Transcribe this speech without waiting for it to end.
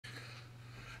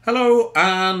Hello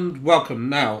and welcome.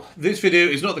 Now, this video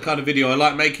is not the kind of video I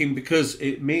like making because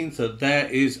it means that there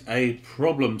is a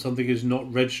problem. Something is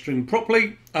not registering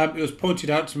properly. It was pointed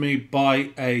out to me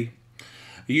by a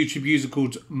YouTube user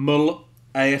called Mull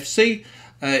AFC.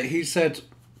 He said,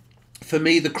 for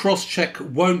me, the cross-check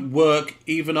won't work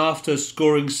even after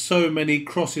scoring so many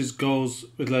crosses goals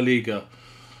with La Liga.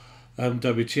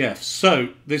 WTF. So,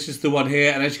 this is the one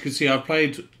here, and as you can see, I've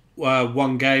played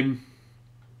one game.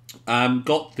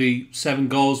 Got the 7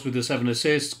 goals with the 7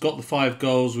 assists, got the 5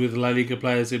 goals with La Liga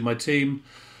players in my team,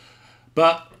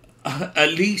 but at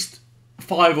least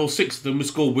 5 or 6 of them were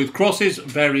scored with crosses,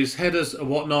 various headers and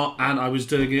whatnot, and I was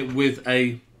doing it with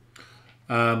a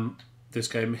this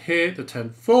game here, the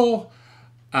 10-4,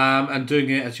 and doing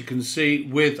it, as you can see,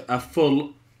 with a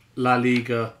full La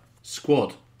Liga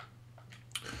squad.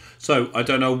 So I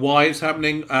don't know why it's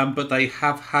happening, but they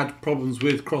have had problems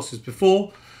with crosses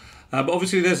before. But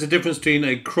obviously there's a difference between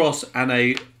a cross and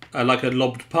a like a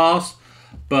lobbed pass,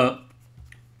 but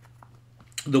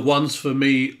the ones for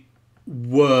me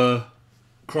were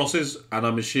crosses, and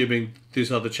I'm assuming this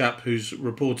other chap who's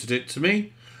reported it to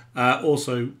me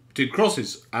also did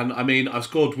crosses. And I mean, I've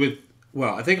scored with,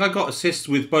 well, I think I got assists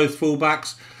with both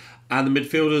fullbacks and the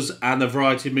midfielders, and a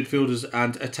variety of midfielders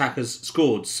and attackers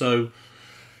scored. So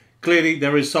clearly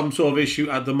there is some sort of issue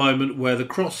at the moment where the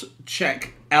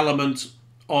cross-check element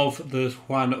of the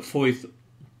Juan Foyth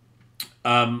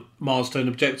milestone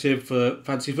objective for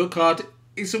Fantasy FUT card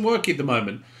isn't working at the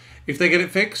moment. If they get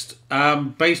it fixed,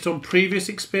 based on previous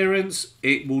experience,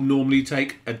 it will normally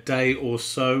take a day or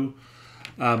so.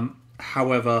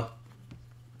 However,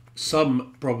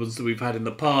 some problems that we've had in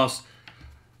the past,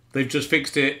 they've just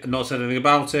fixed it and not said anything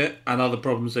about it, and other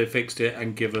problems they've fixed it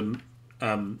and given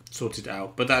sorted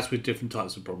out. But that's with different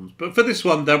types of problems. But for this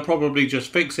one, they'll probably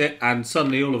just fix it, and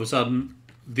suddenly, all of a sudden,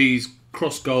 these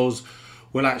cross goals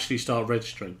will actually start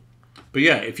registering. But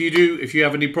yeah, if you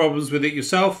have any problems with it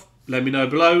yourself, let me know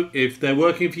below. If they're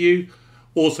working for you,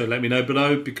 also let me know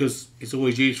below, because it's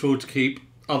always useful to keep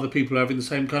other people having the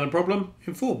same kind of problem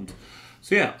informed.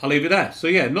 So yeah, I'll leave it there. So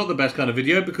yeah, not the best kind of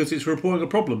video because it's reporting a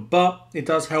problem, but it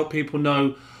does help people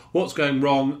know what's going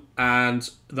wrong and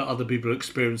that other people are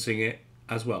experiencing it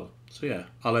as well. So yeah,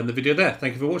 I'll end the video there.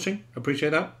 Thank you for watching. Appreciate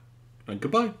that, and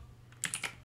goodbye.